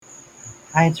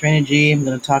Hi, it's Raina G. I'm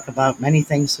going to talk about many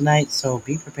things tonight, so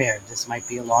be prepared. This might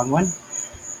be a long one.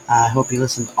 I hope you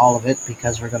listen to all of it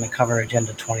because we're going to cover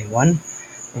Agenda 21.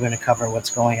 We're going to cover what's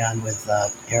going on with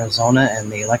Arizona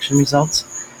and the election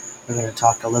results. We're going to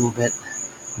talk a little bit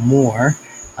more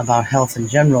about health in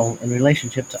general in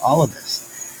relationship to all of this.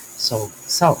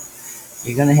 So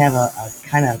you're going to have a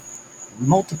kind of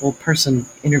multiple person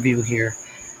interview here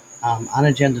on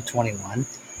Agenda 21.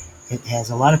 It has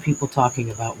a lot of people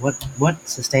talking about what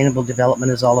sustainable development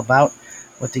is all about,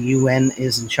 what the UN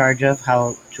is in charge of,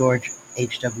 how George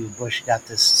H.W. Bush got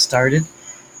this started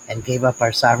and gave up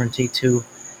our sovereignty to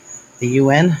the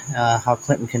UN, how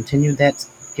Clinton continued that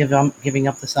giving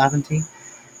up the sovereignty.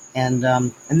 And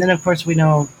then, of course, we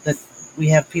know that we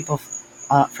have people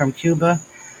from Cuba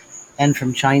and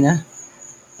from China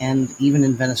and even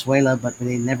in Venezuela, but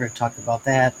they never talk about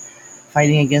that,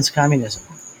 fighting against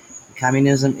communism.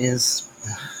 Communism is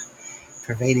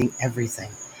pervading everything.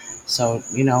 So,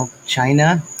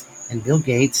 China and Bill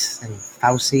Gates and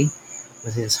Fauci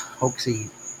with his hoaxy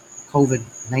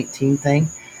COVID-19 thing,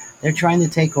 they're trying to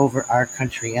take over our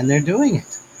country, and they're doing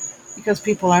it because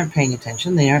people aren't paying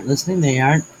attention. They aren't listening. They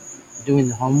aren't doing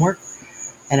the homework,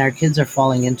 and our kids are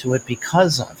falling into it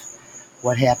because of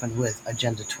what happened with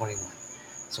Agenda 21.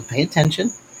 So pay attention.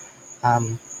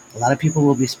 A lot of people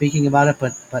will be speaking about it,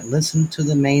 but listen to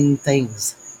the main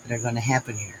things that are going to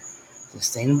happen here.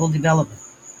 Sustainable development.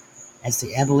 That's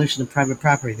the abolition of private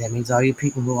property. That means all you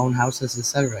people who own houses,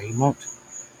 etc., you won't.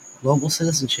 Global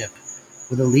citizenship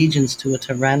with allegiance to a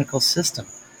tyrannical system.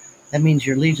 That means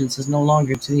your allegiance is no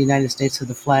longer to the United States or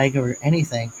the flag or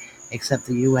anything except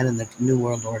the UN and the New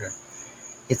World Order.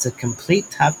 It's a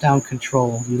complete top-down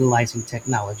control utilizing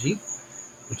technology,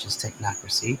 which is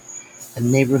technocracy, and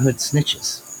neighborhood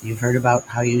snitches. You've heard about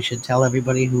how you should tell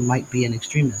everybody who might be an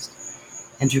extremist.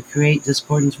 And to create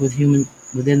discordance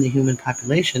within the human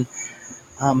population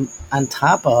on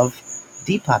top of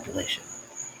depopulation.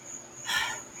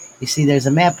 You see, there's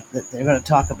a map that they're going to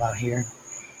talk about here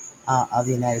of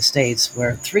the United States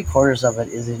where 3/4 of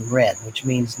it is in red, which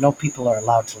means no people are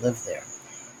allowed to live there.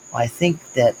 Well, I think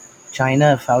that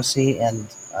China, Fauci, and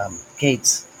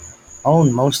Gates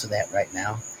own most of that right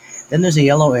now. Then there's a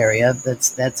yellow area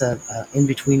that's a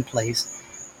in-between place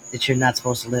that you're not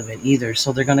supposed to live in either.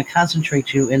 So they're going to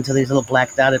concentrate you into these little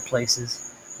black dotted places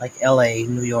like LA,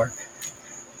 New York,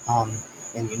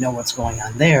 and you know what's going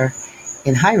on there,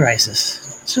 in high rises,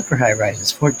 super high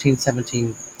rises, 14,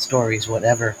 17 stories,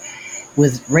 whatever,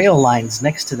 with rail lines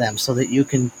next to them so that you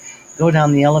can go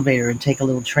down the elevator and take a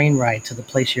little train ride to the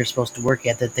place you're supposed to work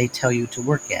at that they tell you to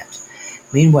work at.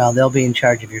 Meanwhile, they'll be in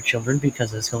charge of your children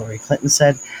because, as Hillary Clinton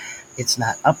said, it's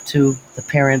not up to the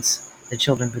parents. The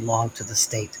children belong to the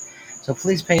state. So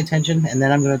please pay attention. And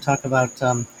then I'm going to talk about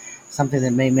something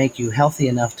that may make you healthy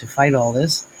enough to fight all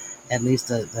this, at least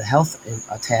the health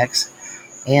attacks.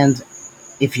 And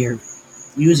if you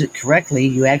use it correctly,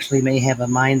 you actually may have a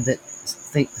mind that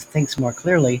thinks more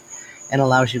clearly and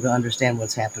allows you to understand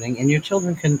what's happening. And your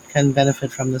children can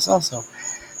benefit from this also.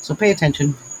 So pay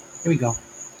attention. Here we go.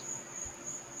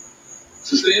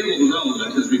 Sustainable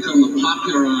development has become the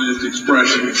popularized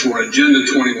expression for Agenda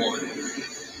 21.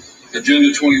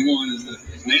 Agenda 21 is the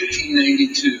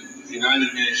 1992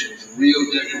 United Nations Rio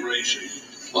Declaration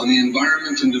on the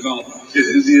Environment and Development. It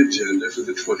is the agenda for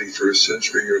the 21st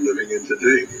century you're living in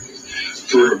today.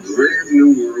 For a brave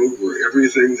new world where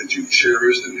everything that you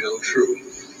cherished and held true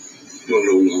will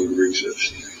no longer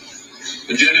exist.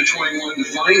 Agenda 21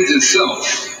 defines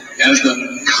itself as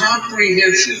the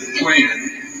comprehensive plan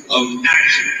of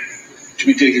action to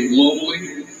be taken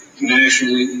globally,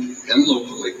 nationally, and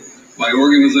locally by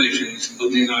organizations of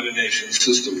the United Nations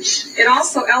systems. It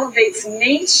also elevates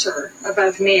nature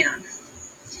above man.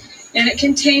 And it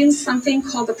contains something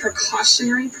called the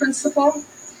precautionary principle,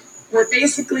 where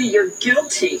basically you're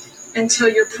guilty until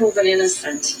you're proven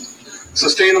innocent.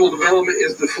 Sustainable development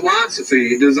is the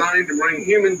philosophy designed to bring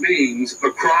human beings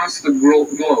across the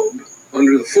globe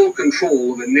under the full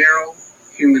control of a narrow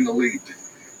human elite.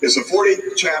 It's a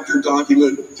 40-chapter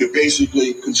document to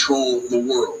basically control the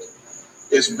world.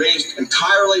 It's based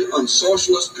entirely on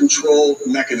socialist control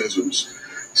mechanisms.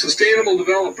 Sustainable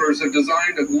developers have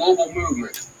designed a global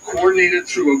movement coordinated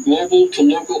through a global to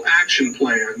local action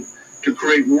plan to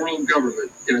create world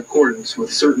government in accordance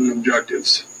with certain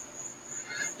objectives.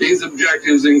 These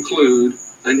objectives include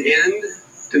an end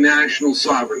to national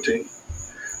sovereignty,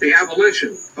 the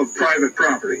abolition of private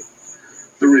property,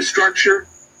 the restructure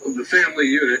of the family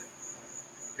unit,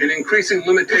 and increasing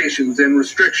limitations and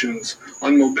restrictions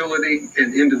on mobility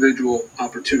and individual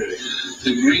opportunity.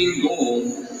 The green goal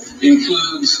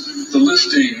includes the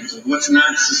listings of what's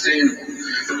not sustainable.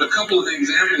 The couple of the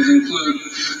examples include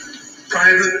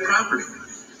private property,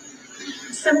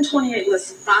 728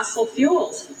 lists fossil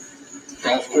fuels,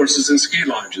 golf courses and ski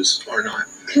lodges are not.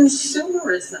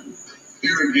 consumerism,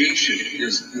 Irrigation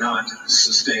is not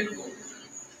sustainable.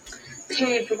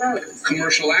 paved roads,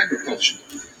 Commercial agriculture,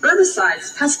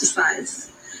 herbicides, pesticides.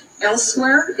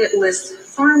 Elsewhere, it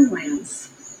lists farmlands,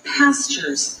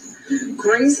 pastures,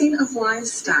 grazing of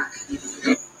livestock.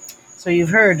 So you've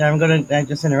heard, I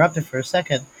just interrupted for a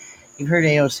second, you've heard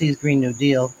AOC's Green New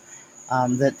Deal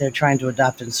that they're trying to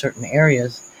adopt in certain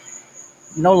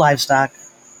areas. No livestock,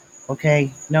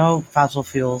 okay, no fossil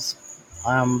fuels.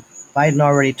 Biden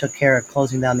already took care of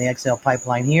closing down the XL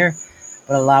pipeline here,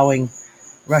 but allowing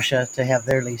Russia to have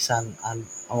their lease on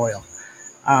oil.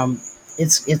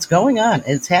 It's going on,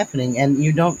 it's happening, and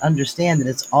you don't understand that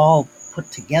it's all put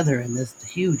together in this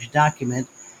huge document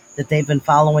that they've been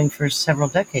following for several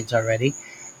decades already,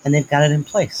 and they've got it in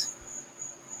place.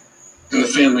 and the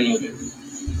family unit.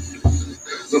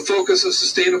 The focus of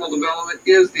sustainable development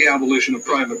is the abolition of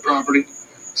private property,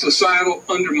 societal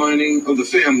undermining of the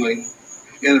family,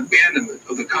 and abandonment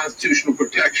of the constitutional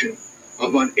protection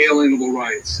of unalienable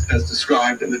rights as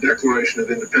described in the Declaration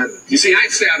of Independence. You see, I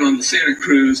sat on the Santa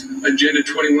Cruz Agenda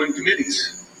 21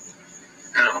 committees.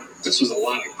 Now, this was a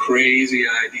lot of crazy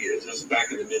ideas. This was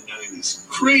back in the mid-90s.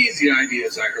 Crazy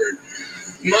ideas I heard.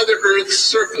 Mother Earth's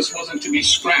surface wasn't to be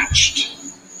scratched.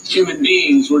 Human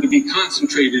beings were to be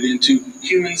concentrated into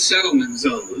human settlement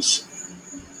zones.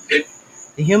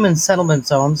 The human settlement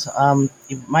zones,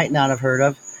 you might not have heard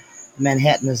of, the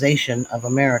Manhattanization of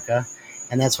America,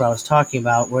 and that's what I was talking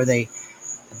about, where they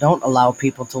don't allow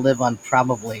people to live on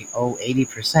probably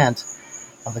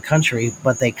 80% of the country,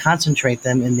 but they concentrate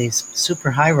them in these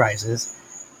super high rises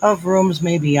of rooms,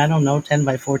 maybe, 10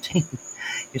 by 14.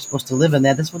 You're supposed to live in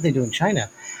that. That's what they do in China.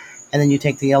 And then you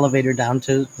take the elevator down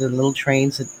to the little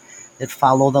trains that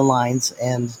follow the lines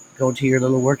and go to your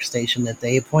little workstation that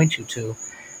they appoint you to.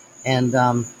 And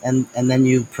then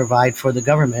you provide for the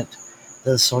government,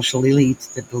 the social elite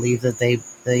that believe that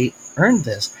they earned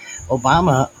this.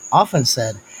 Obama often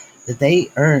said that they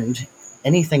earned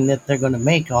anything that they're going to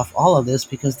make off all of this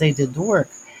because they did the work.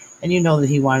 And you know that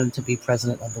he wanted to be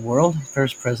president of the world,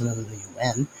 first president of the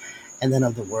UN, and then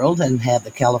of the world, and have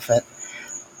the caliphate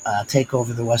take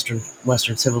over the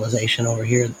Western civilization over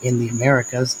here in the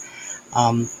Americas.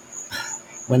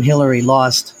 When Hillary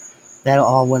lost, that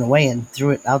all went away and threw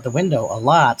it out the window a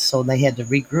lot, so they had to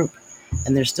regroup.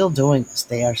 And they're still doing this.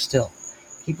 They are still.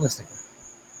 Keep listening.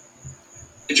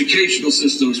 Educational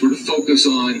systems were to focus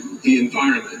on the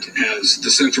environment as the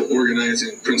central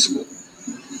organizing principle.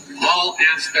 All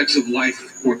aspects of life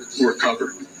were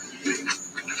covered.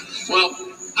 Well,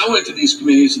 I went to these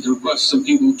committees at the request of some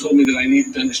people who told me that I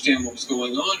needed to understand what was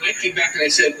going on. And I came back and I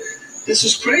said, this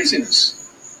is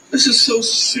craziness. This is so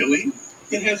silly.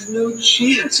 It has no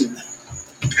chance of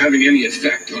having any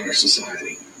effect on our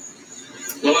society.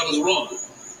 Well, I was wrong.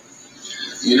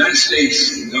 The United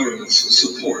States government's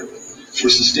support for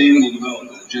sustainable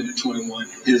development, Agenda 21,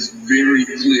 is very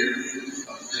clear.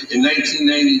 In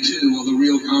 1992, while the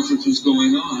Rio conference was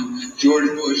going on, George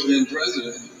Bush, then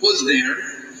president, was there,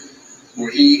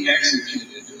 where he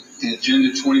executed the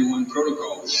Agenda 21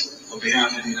 protocols on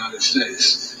behalf of the United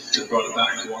States and brought it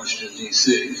back to Washington,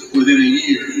 D.C. Within a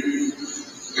year,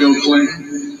 Bill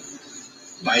Clinton,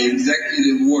 by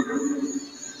executive order,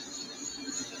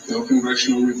 no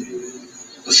congressional review,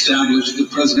 established the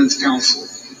President's Council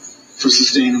for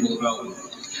Sustainable Development.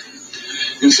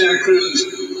 In Santa Cruz,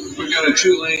 we've got a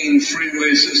 2-lane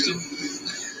freeway system.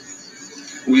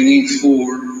 We need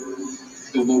 4,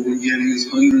 but what we're getting is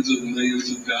hundreds of millions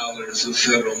of dollars of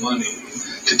federal money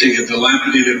to take a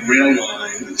dilapidated rail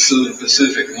line that Southern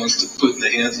Pacific wants to put in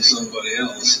the hands of somebody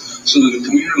else so that a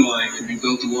commuter line can be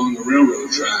built along the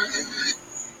railroad track.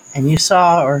 And you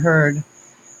saw or heard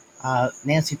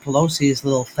Nancy Pelosi's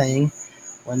little thing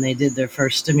when they did their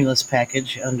first stimulus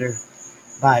package under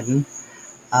Biden.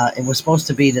 It was supposed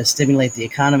to be to stimulate the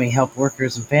economy, help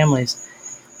workers and families.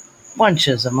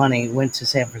 Bunches of money went to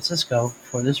San Francisco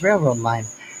for this railroad line.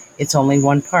 It's only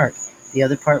one part. The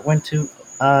other part went to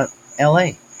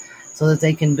LA so that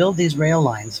they can build these rail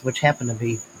lines, which happen to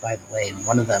be, by the way,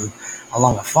 one of them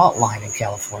along a fault line in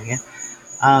California,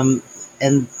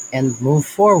 and move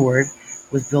forward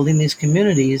with building these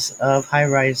communities of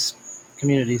high-rise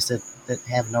communities that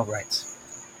have no rights.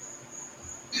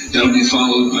 That'll be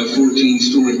followed by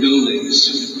 14-story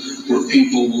buildings where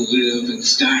people will live in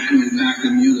stack and pack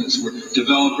them units, where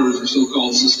developers, or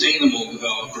so-called sustainable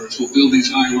developers, will build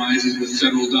these high rises with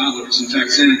federal dollars. In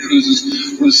fact, Santa Cruz has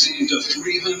received a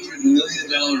 $300 million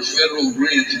federal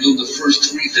grant to build the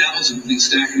first 3,000 of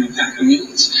these stack and pack them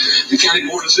units. The county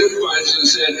board of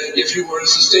supervisors said, if you were a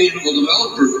sustainable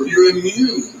developer, you're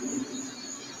immune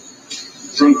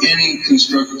from any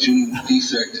construction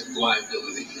defect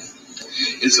liability.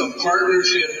 It's a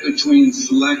partnership between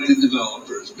selected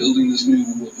developers building this new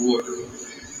world order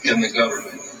and the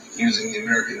government using the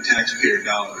American taxpayer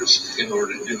dollars in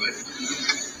order to do it.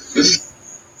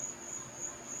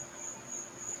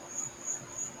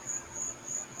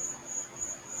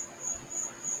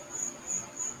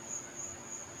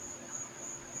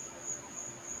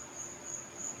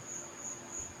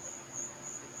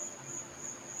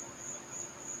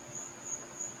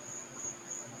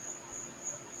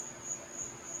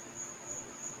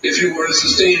 If you were a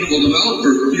sustainable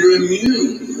developer, you're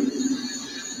immune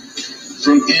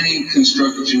from any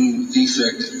construction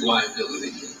defect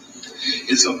liability.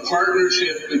 It's a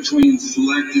partnership between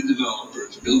selected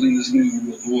developers building this new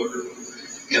world order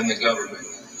and the government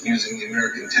using the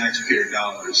American taxpayer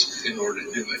dollars in order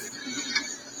to do it.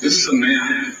 This is a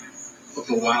map of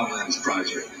the Wildlands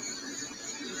Project.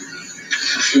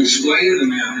 To explain the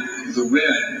map, the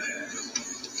red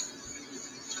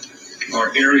are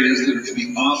areas that are to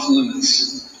be off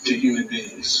limits to human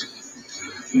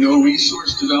beings. No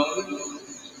resource development,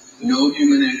 no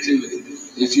human activity.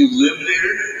 If you live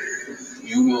there,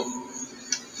 you won't.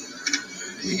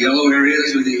 The yellow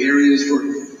areas are the areas for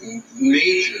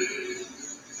major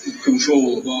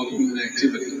control of all human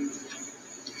activity.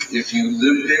 If you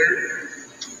live there,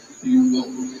 you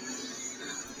won't.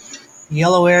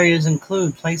 Yellow areas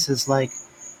include places like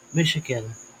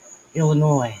Michigan,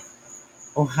 Illinois,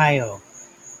 Ohio,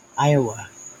 Iowa,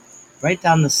 right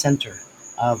down the center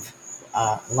of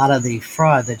a lot of the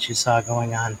fraud that you saw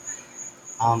going on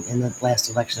in the last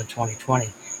election of 2020.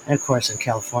 And of course in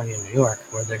California and New York,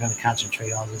 where they're going to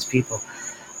concentrate all these people.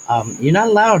 You're not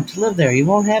allowed to live there. You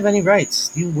won't have any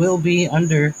rights. You will be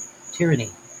under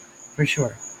tyranny, for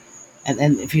sure.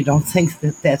 And if you don't think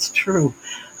that that's true,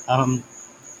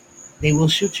 they will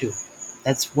shoot you.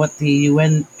 That's what the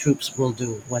UN troops will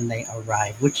do when they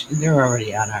arrive, which they're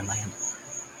already on our land.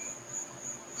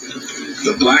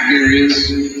 The black areas,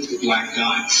 the black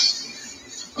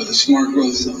dots, are the smart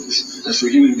growth zones. That's where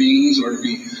human beings are to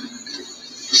be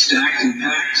stacked and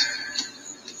packed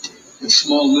in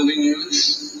small living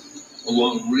units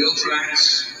along rail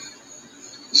tracks.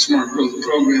 The smart growth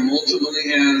program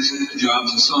ultimately has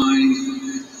jobs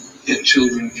assigned and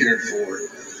children cared for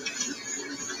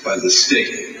by the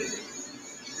state.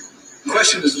 The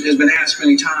question has been asked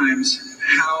many times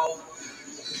how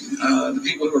the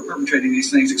people who are perpetrating these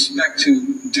things expect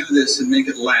to do this and make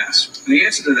it last. And the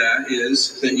answer to that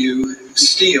is that you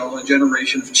steal a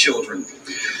generation of children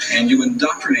and you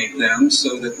indoctrinate them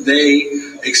so that they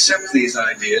accept these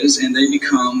ideas and they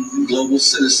become global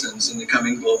citizens in the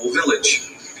coming global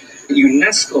village.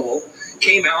 UNESCO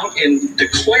came out and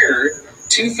declared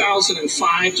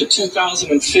 2005 to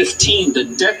 2015, the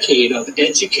decade of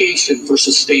education for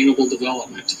sustainable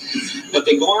development. But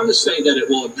they go on to say that it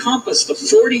will encompass the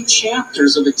 40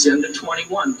 chapters of Agenda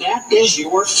 21. That is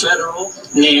your federal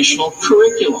national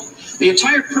curriculum. The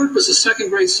entire purpose of second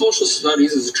grade social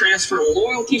studies is to transfer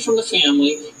loyalty from the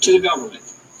family to the government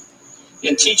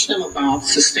and teach them about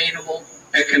sustainable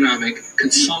economic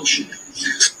consumption.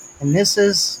 And this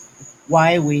is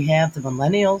why we have the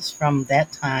millennials from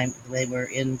that time, they were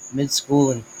in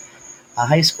mid-school and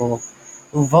high school,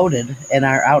 who voted and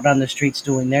are out on the streets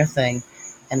doing their thing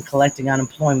and collecting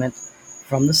unemployment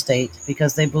from the state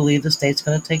because they believe the state's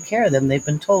going to take care of them. They've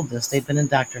been told this. They've been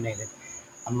indoctrinated.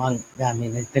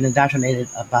 They've been indoctrinated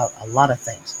about a lot of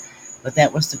things. But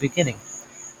that was the beginning.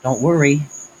 Don't worry,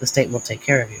 the state will take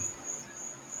care of you.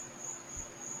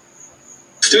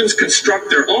 Students construct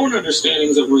their own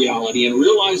understandings of reality and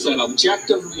realize that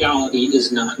objective reality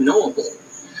is not knowable.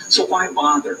 So why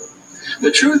bother?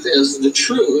 The truth is, the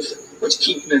truth, which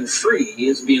keeps men free,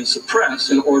 is being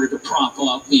suppressed in order to prop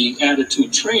up the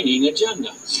attitude training agenda.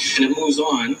 And it moves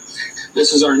on.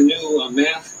 This is our new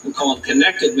math called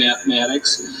connected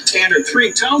mathematics. Standard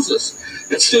 3 tells us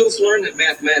that students learn that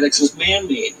mathematics is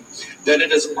man-made, that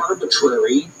it is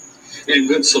arbitrary, and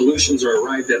good solutions are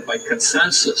arrived at by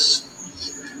consensus.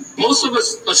 Most of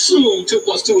us assume 2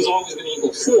 plus 2 is always going to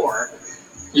equal 4.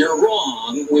 You're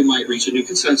wrong. We might reach a new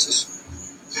consensus.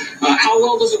 How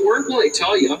well does it work? Well, they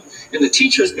tell you in the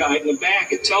teacher's guide in the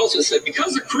back, it tells us that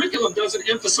because the curriculum doesn't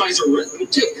emphasize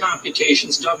arithmetic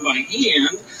computations done by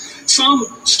hand, Some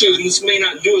students may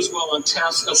not do as well on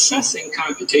tests assessing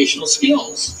computational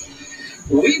skills.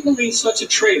 We believe such a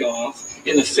trade-off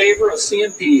in the favor of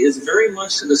CMP is very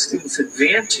much to the student's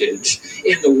advantage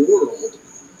in the world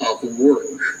of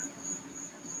work.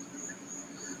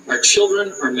 Our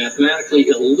children are mathematically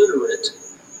illiterate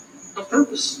on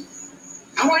purpose.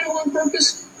 How do I know on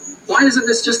purpose? Why isn't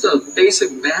this just a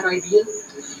basic bad idea?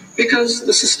 Because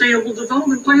the Sustainable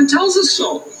Development Plan tells us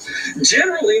so.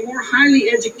 Generally, more highly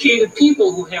educated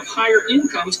people who have higher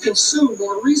incomes consume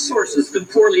more resources than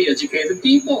poorly educated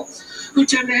people who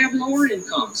tend to have lower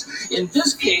incomes. In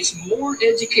this case, more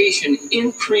education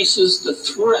increases the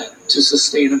threat to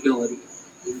sustainability.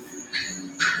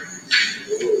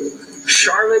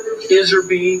 Charlotte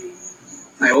Iserby,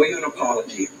 I owe you an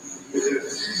apology.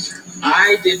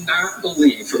 I did not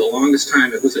believe for the longest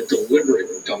time it was a deliberate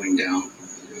dumbing down.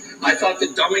 I thought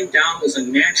that dumbing down was a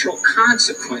natural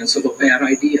consequence of a bad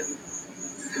idea.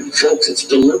 Folks, it's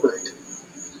deliberate.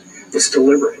 It's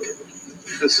deliberate.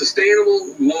 The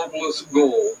sustainable globalist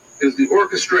goal is the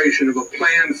orchestration of a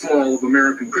planned fall of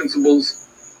American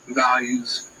principles,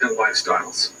 values, and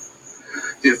lifestyles.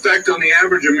 The effect on the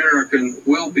average American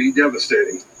will be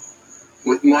devastating.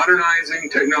 With modernizing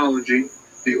technology,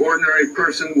 the ordinary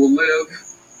person will live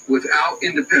without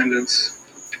independence,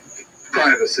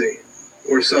 privacy,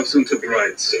 or substantive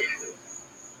rights.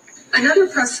 Another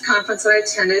press conference that I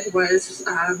attended was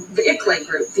the ICLEI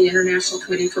group, the International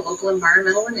Committee for Local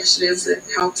Environmental Initiatives, that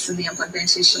helps in the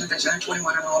implementation of Agenda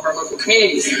 21 in all of our local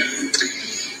communities.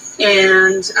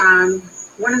 And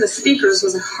one of the speakers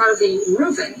was Harvey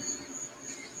Rubin,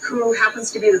 who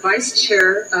happens to be the vice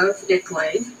chair of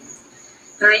ICLEI.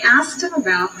 And I asked him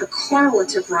about the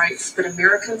correlative rights that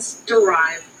Americans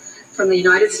derive from the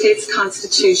United States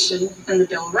Constitution and the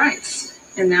Bill of Rights.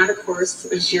 And that, of course,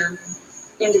 is your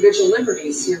individual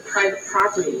liberties, your private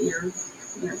property, your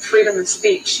freedom of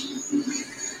speech.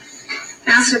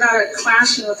 Asked about it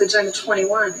clashing with Agenda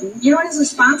 21. And you know what his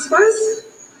response was?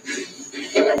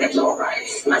 Individual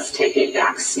rights must take a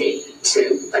backseat to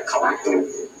the collective.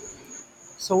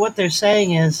 So what they're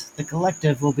saying is the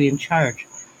collective will be in charge.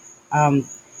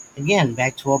 Again,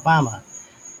 back to Obama.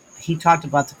 He talked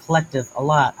about the collective a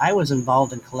lot. I was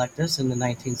involved in collectives in the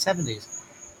 1970s.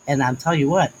 And I'll tell you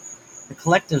what, the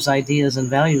collective's ideas and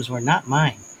values were not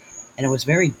mine. And it was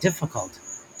very difficult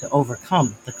to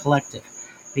overcome the collective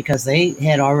because they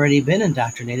had already been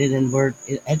indoctrinated and were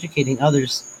educating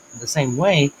others the same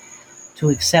way to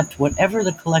accept whatever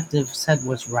the collective said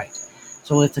was right.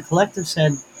 So if the collective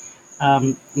said,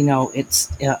 it's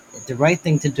the right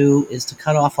thing to do is to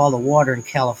cut off all the water in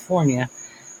California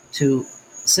to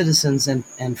citizens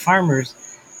and farmers,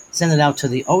 send it out to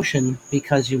the ocean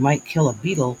because you might kill a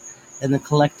beetle, then the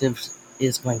collective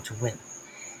is going to win.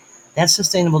 That's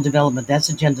sustainable development. That's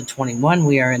Agenda 21.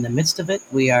 We are in the midst of it.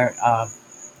 We are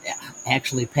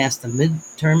actually past the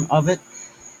midterm of it,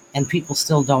 and people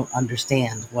still don't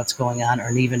understand what's going on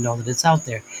or even know that it's out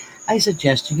there. I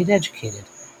suggest you get educated.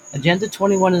 Agenda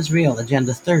 21 is real.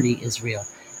 Agenda 30 is real.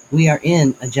 We are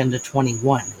in Agenda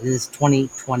 21. It is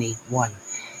 2021.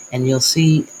 And you'll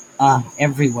see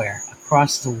everywhere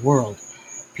across the world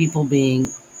people being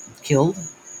killed,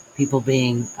 people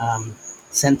being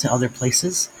sent to other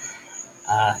places,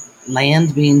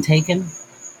 land being taken,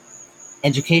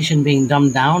 education being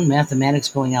dumbed down, mathematics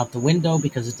going out the window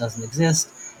because it doesn't exist.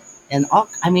 And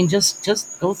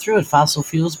just go through it. Fossil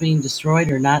fuels being destroyed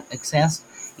or not accessed,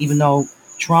 even though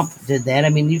Trump did that. I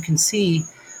mean, you can see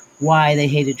why they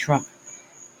hated Trump.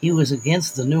 He was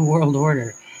against the New World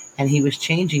Order, and he was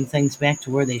changing things back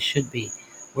to where they should be,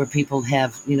 where people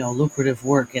have, lucrative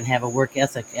work and have a work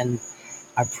ethic and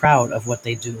are proud of what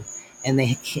they do. And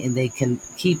they can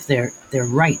keep their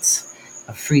rights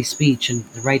of free speech and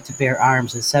the right to bear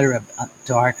arms, etc.,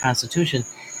 to our Constitution.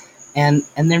 And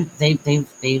then they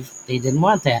didn't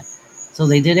want that. So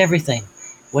they did everything.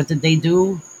 What did they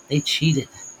do? They cheated.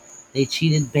 They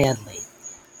cheated badly,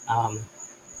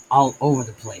 all over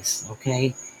the place.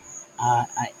 Okay,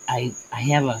 I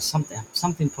have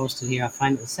something posted here. I'll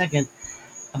find it in a second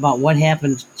about what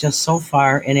happened just so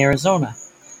far in Arizona.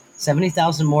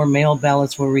 70,000 more mail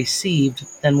ballots were received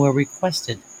than were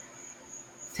requested.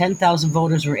 10,000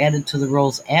 voters were added to the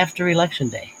rolls after Election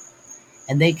Day,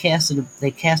 and they cast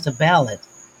a ballot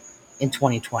in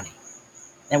 2020.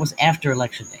 That was after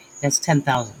Election Day. That's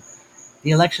 10,000.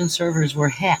 The election servers were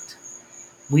hacked.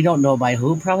 We don't know by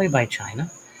who, probably by China.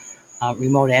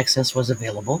 Remote access was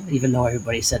available, even though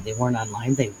everybody said they weren't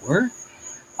online. They were.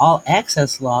 All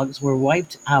access logs were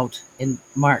wiped out in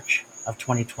March of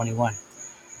 2021.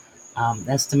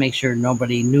 That's to make sure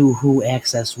nobody knew who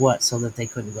accessed what so that they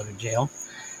couldn't go to jail.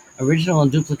 Original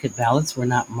and duplicate ballots were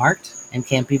not marked and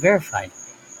can't be verified.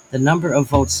 The number of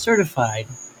votes certified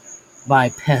by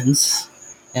Pence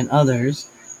and others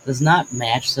does not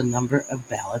match the number of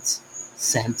ballots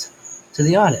sent to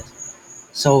the audit.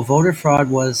 So voter fraud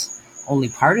was only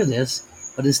part of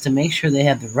this, but is to make sure they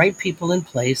have the right people in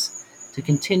place to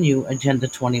continue Agenda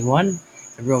 21,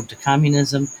 the road to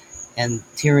communism and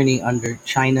tyranny under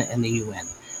China and the UN.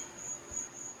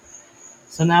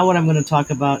 So now what I'm going to talk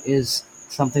about is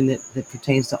something that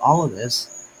pertains to all of this,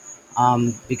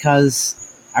 because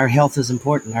our health is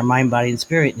important, our mind, body, and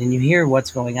spirit. And you hear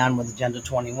what's going on with Agenda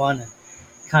 21 and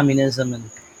communism and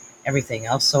everything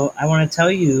else. So I want to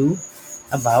tell you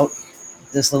about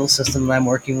this little system that I'm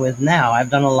working with now. I've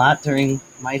done a lot during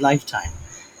my lifetime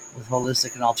with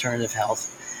holistic and alternative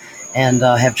health, and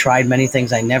have tried many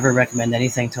things. I never recommend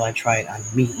anything till I try it on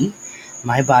me.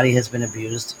 My body has been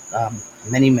abused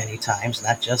many, many times,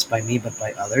 not just by me, but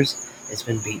by others. It's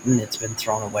been beaten, it's been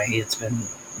thrown away, it's been,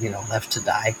 left to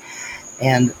die,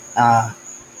 and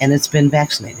it's been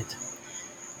vaccinated.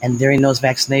 And during those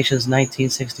vaccinations in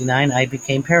 1969, I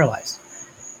became paralyzed,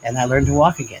 and I learned to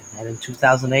walk again. And in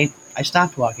 2008, I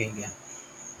stopped walking again.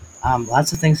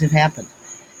 Lots of things have happened.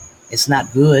 It's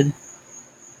not good,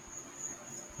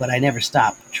 but I never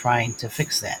stopped trying to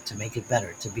fix that, to make it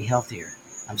better, to be healthier.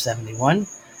 I'm 71.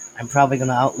 I'm probably going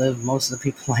to outlive most of the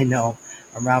people I know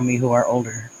around me who are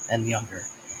older and younger.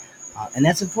 And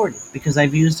that's important because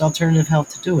I've used alternative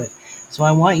health to do it. So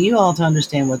I want you all to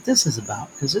understand what this is about,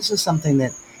 because this is something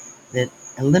that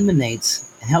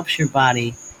eliminates and helps your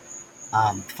body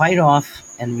fight off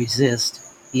and resist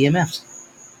EMFs.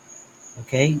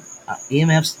 Okay?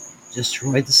 EMFs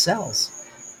destroy the cells.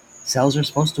 Cells are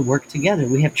supposed to work together.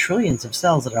 We have trillions of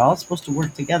cells that are all supposed to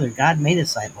work together. God made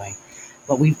us that way.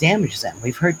 But we've damaged them.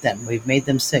 We've hurt them. We've made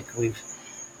them sick. We've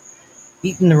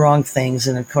eaten the wrong things.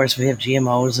 And, of course, we have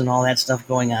GMOs and all that stuff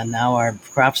going on now. Our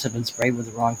crops have been sprayed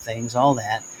with the wrong things, all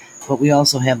that. But we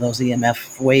also have those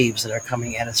EMF waves that are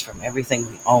coming at us from everything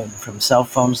we own, from cell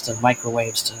phones to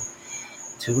microwaves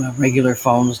to regular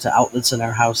phones to outlets in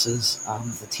our houses,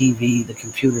 the TV, the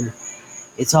computer.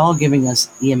 It's all giving us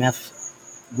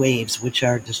EMF waves which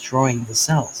are destroying the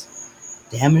cells.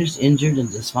 Damaged, injured, and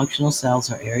dysfunctional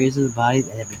cells are areas of the body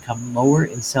that have become lower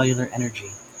in cellular energy.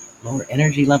 Lower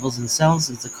energy levels in cells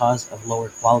is the cause of lower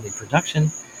quality production.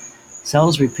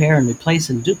 Cells repair and replace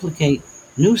and duplicate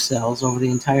new cells over the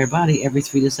entire body every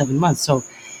 3 to 7 months. So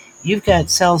you've got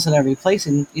cells that are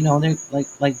replacing, they're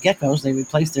like geckos, they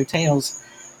replace their tails,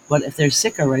 but if they're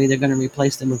sick already, they're going to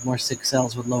replace them with more sick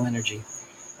cells with low energy.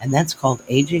 And that's called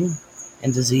aging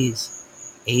and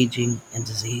disease. Aging and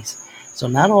disease. So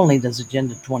not only does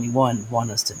Agenda 21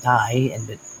 want us to die and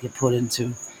get put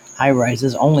into high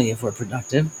rises only if we're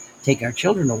productive, take our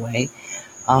children away,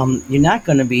 you're not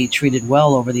going to be treated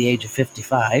well over the age of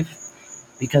 55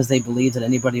 because they believe that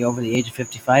anybody over the age of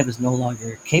 55 is no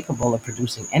longer capable of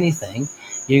producing anything.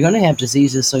 You're going to have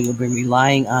diseases, so you'll be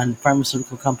relying on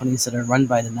pharmaceutical companies that are run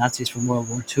by the Nazis from World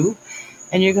War II,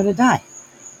 and you're going to die.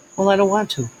 Well, I don't want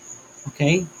to.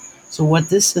 Okay? So what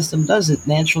this system does, it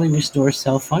naturally restores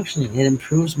cell functioning. It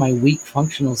improves my weak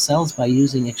functional cells by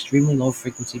using extremely low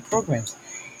frequency programs.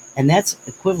 And that's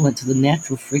equivalent to the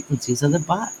natural frequencies of the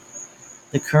body.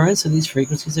 The currents of these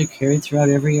frequencies are carried throughout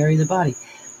every area of the body.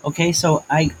 Okay, so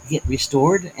I get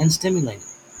restored and stimulated.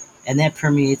 And that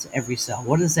permeates every cell.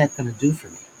 What is that going to do for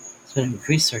me? It's going to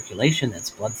increase circulation. That's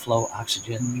blood flow,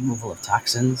 oxygen, removal of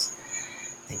toxins.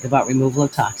 Think about removal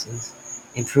of toxins.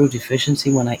 Improved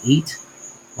efficiency when I eat,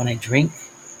 when I drink,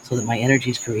 so that my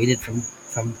energy is created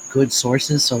from good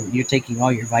sources. So you're taking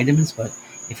all your vitamins, but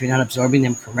if you're not absorbing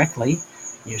them correctly,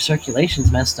 your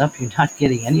circulation's messed up, you're not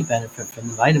getting any benefit from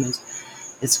the vitamins.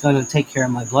 It's going to take care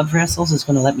of my blood vessels. It's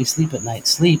going to let me sleep at night.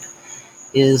 Sleep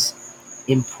is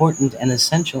important and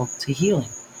essential to healing.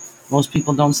 Most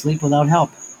people don't sleep without help.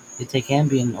 They take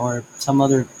Ambien or some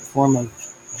other form of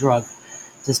drug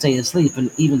to stay asleep,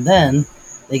 and even then,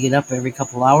 they get up every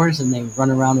couple hours and they run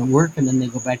around and work, and then they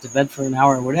go back to bed for an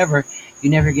hour or whatever. You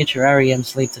never get your REM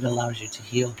sleep that allows you to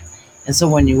heal. And so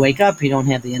when you wake up, you don't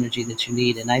have the energy that you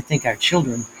need. And I think our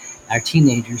children, our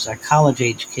teenagers, our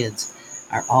college-age kids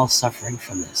are all suffering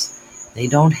from this. They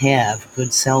don't have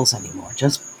good cells anymore,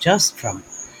 just from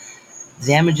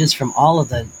damages from all of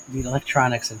the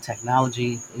electronics and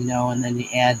technology, and then you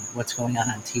add what's going on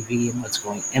TV and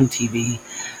MTV,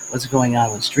 what's going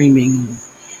on with streaming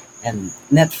and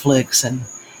Netflix and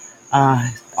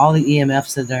all the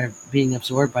EMFs that are being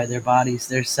absorbed by their bodies.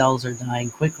 Their cells are dying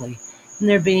quickly, and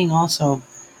they're being also,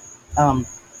 I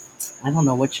don't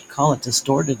know what you'd call it,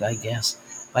 distorted, I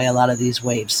guess, by a lot of these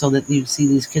waves, so that you see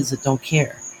these kids that don't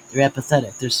care. They're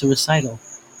apathetic. They're suicidal.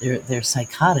 They're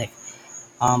psychotic.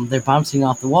 They're bouncing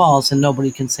off the walls, and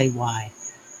nobody can say why.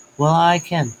 Well, I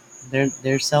can.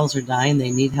 Their cells are dying.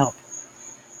 They need help.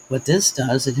 What this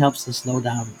does, it helps to slow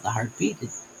down the heartbeat. It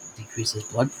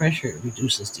decreases blood pressure. It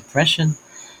reduces depression.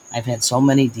 I've had so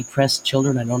many depressed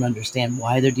children. I don't understand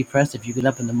why they're depressed. If you get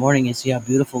up in the morning and see how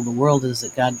beautiful the world is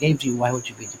that God gave you, why would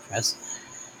you be depressed?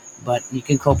 But you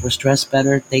can cope with stress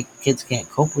better. Kids can't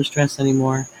cope with stress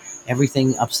anymore.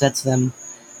 Everything upsets them.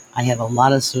 I have a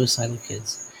lot of suicidal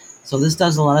kids. So this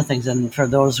does a lot of things. And for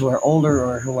those who are older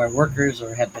or who are workers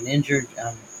or have been injured,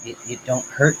 you don't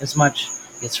hurt as much.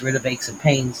 Gets rid of aches and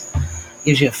pains.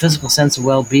 Gives you a physical sense of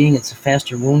well-being. It's a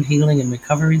faster wound healing and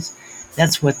recoveries.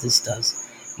 That's what this does.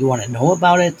 You want to know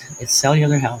about it. It's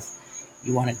cellular health.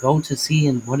 You want to go to see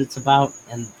and what it's about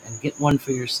and get one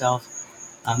for yourself.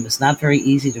 It's not very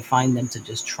easy to find them to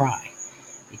just try,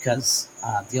 because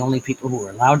the only people who were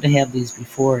allowed to have these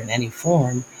before in any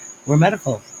form were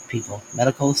medical people,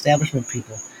 medical establishment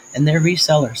people, and they're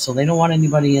resellers, so they don't want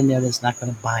anybody in there that's not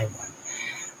going to buy one.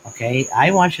 Okay,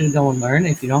 I want you to go and learn.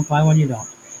 If you don't buy one, you don't.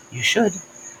 You should.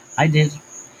 I did.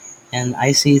 And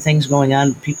I see things going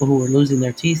on, people who are losing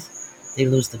their teeth. They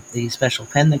lose the special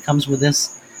pen that comes with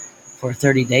this for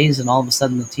 30 days, and all of a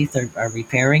sudden the teeth are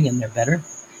repairing and they're better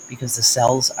because the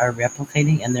cells are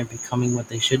replicating and they're becoming what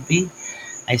they should be.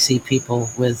 I see people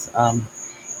with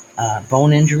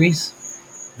bone injuries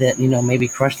that, maybe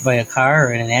crushed by a car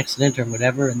or in an accident or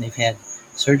whatever, and they've had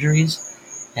surgeries.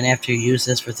 And after you use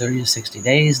this for 30 to 60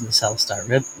 days and the cells start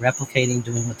replicating,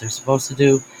 doing what they're supposed to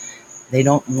do, they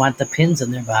don't want the pins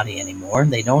in their body anymore.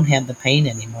 They don't have the pain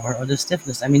anymore or the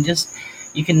stiffness. I mean,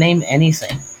 you can name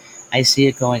anything. I see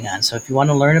it going on. So if you want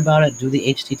to learn about it, do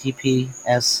the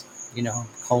HTTPS,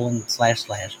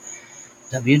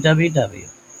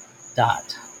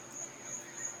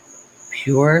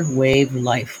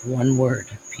 www.purewavelife, one word,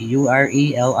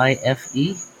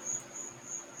 PURELIFE.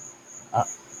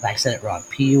 I said it wrong.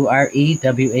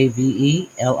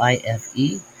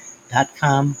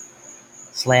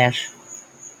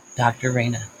 PUREWAVELIFE.com/Dr.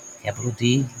 Rayna, capital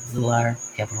D, little r,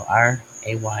 capital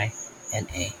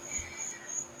RAYNA.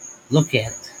 Look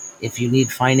at it. If you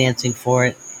need financing for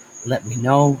it, let me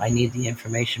know. I need the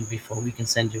information before we can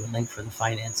send you a link for the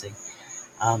financing.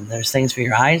 There's things for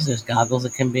your eyes. There's goggles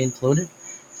that can be included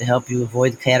to help you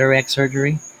avoid cataract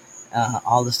surgery.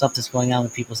 All the stuff that's going on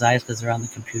with people's eyes because they're on the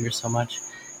computer so much,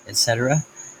 etc.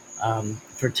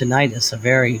 For tinnitus, a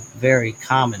very, very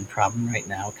common problem right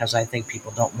now, because I think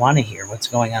people don't want to hear what's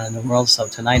going on in the world, so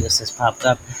tinnitus has popped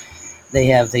up. They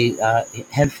have the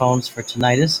headphones for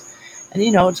tinnitus, and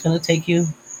it's going to take you,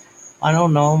 I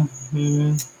don't know,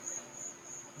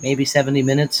 maybe 70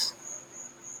 minutes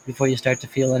before you start to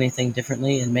feel anything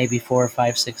differently, and maybe 4 or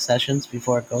 5, 6 sessions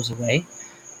before it goes away,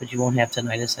 but you won't have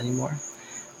tinnitus anymore.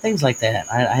 Things like that.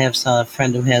 I have a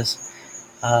friend who has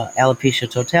alopecia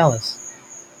totalis.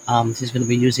 She's going to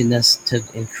be using this to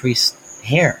increase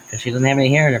hair because she doesn't have any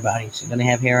hair in her body. She's going to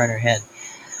have hair on her head.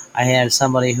 I had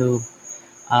somebody who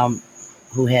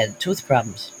had tooth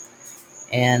problems,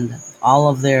 and all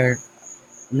of their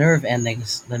nerve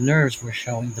endings, the nerves were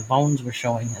showing, the bones were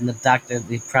showing, and the doctor, I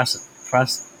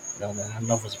don't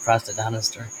know if it was a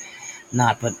prosthodontist or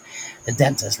not, but the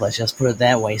dentist, let's just put it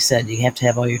that way, said you have to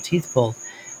have all your teeth pulled.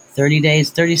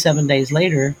 37 days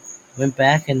later, went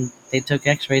back and they took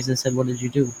x-rays and said, what did you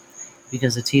do?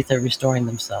 Because the teeth are restoring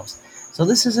themselves. So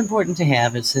this is important to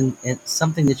have. It's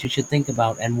something that you should think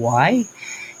about. And why?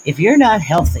 If you're not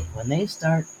healthy, when they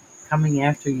start coming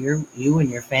after you and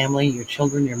your family, your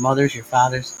children, your mothers, your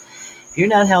fathers, if you're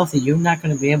not healthy, you're not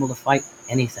going to be able to fight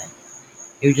anything.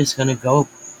 You're just going to go,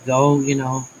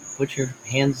 put your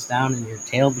hands down and your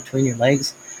tail between your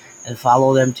legs and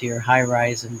follow them to your high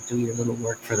rise and do your little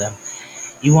work for them.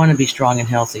 You want to be strong and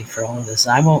healthy for all of this.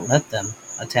 I won't let them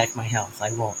attack my health.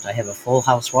 I won't. I have a full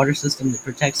house water system that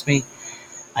protects me.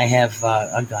 I have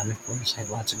a gun, of course. I have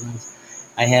lots of guns.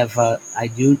 I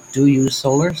do use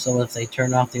solar, so if they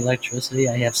turn off the electricity,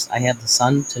 I have the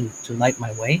sun to light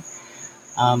my way.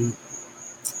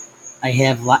 I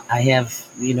have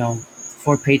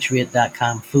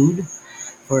forpatriot.com food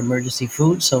for emergency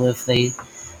food, so if they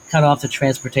cut off the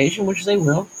transportation, which they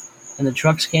will, and the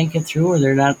trucks can't get through, or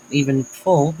they're not even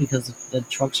full because the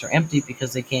trucks are empty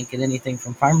because they can't get anything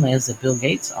from farmlands that Bill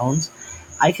Gates owns,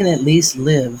 I can at least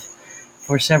live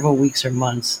for several weeks or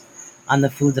months on the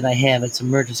food that I have. It's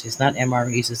emergency. It's not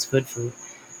MREs. It's good food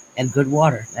and good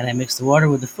water. And I mix the water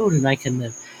with the food, and I can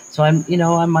live. So I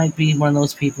might be one of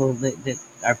those people that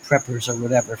are preppers or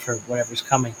whatever for whatever's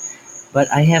coming, but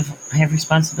I have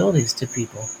responsibilities to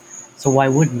people. So why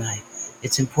wouldn't I?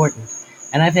 It's important.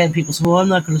 And I've had people say, well, I'm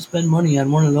not going to spend money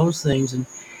on one of those things. And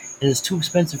It is too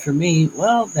expensive for me.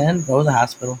 Well, then go to the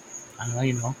hospital.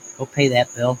 Go pay that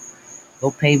bill.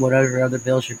 Go pay whatever other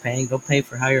bills you're paying. Go pay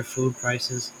for higher food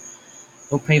prices.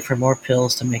 Go pay for more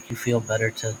pills to make you feel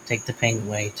better, to take the pain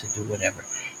away, to do whatever.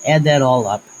 Add that all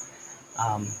up.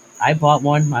 I bought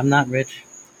one. I'm not rich.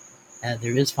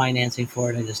 There is financing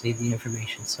for it. I just need the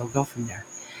information. So go from there.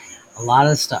 A lot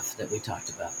of stuff that we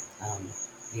talked about.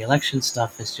 The election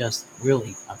stuff is just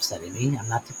really upsetting me. I'm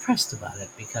not depressed about it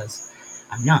because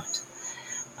I'm not.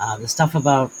 The stuff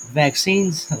about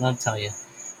vaccines, I'll tell you.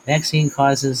 They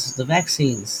cause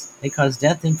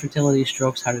death, infertility,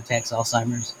 strokes, heart attacks,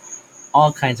 Alzheimer's,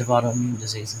 all kinds of autoimmune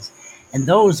diseases. And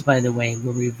those, by the way,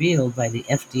 were revealed by the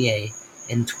FDA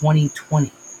in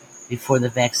 2020. Before the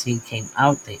vaccine came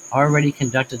out, they already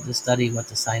conducted the study what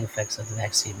the side effects of the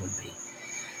vaccine would be.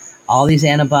 All these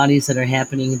antibodies that are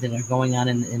happening, that are going on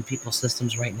in people's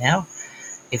systems right now,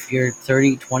 if you're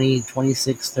 30, 20,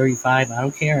 26, 35, I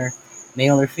don't care,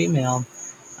 male or female,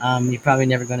 you're probably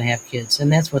never going to have kids. And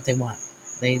that's what they want.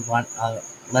 They want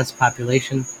less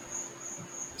population.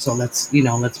 So let's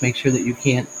make sure that you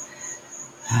can't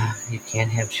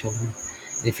have children.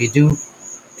 And if you do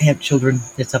have children,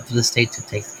 it's up to the state to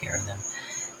take care of them.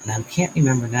 And I can't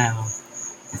remember now.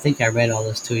 I think I read all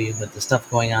this to you, but the stuff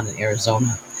going on in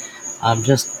Arizona,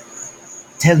 just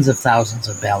tens of thousands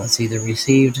of ballots either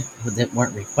received that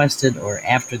weren't requested, or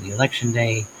after the election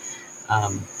day,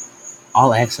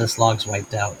 all access logs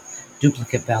wiped out,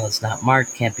 duplicate ballots not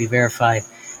marked, can't be verified,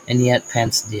 and yet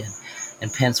Pence did.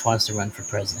 And Pence wants to run for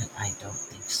president. I don't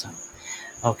think so.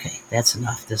 Okay, that's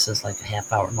enough. This is like a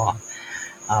half hour long,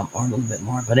 or a little bit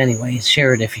more. But anyway,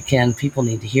 share it if you can. People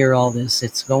need to hear all this.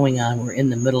 It's going on. We're in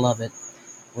the middle of it.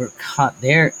 We're caught.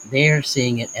 They're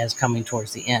seeing it as coming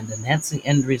towards the end, and that's the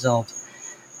end result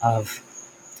of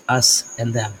us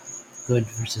and them, good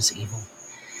versus evil.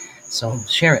 So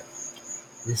share it.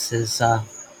 This is go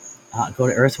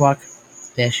to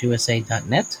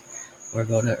earthwalk-usa.net or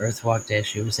go to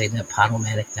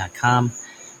earthwalk-usa.podomatic.com.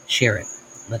 Share it.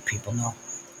 Let people know.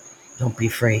 Don't be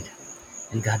afraid.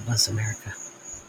 And God bless America.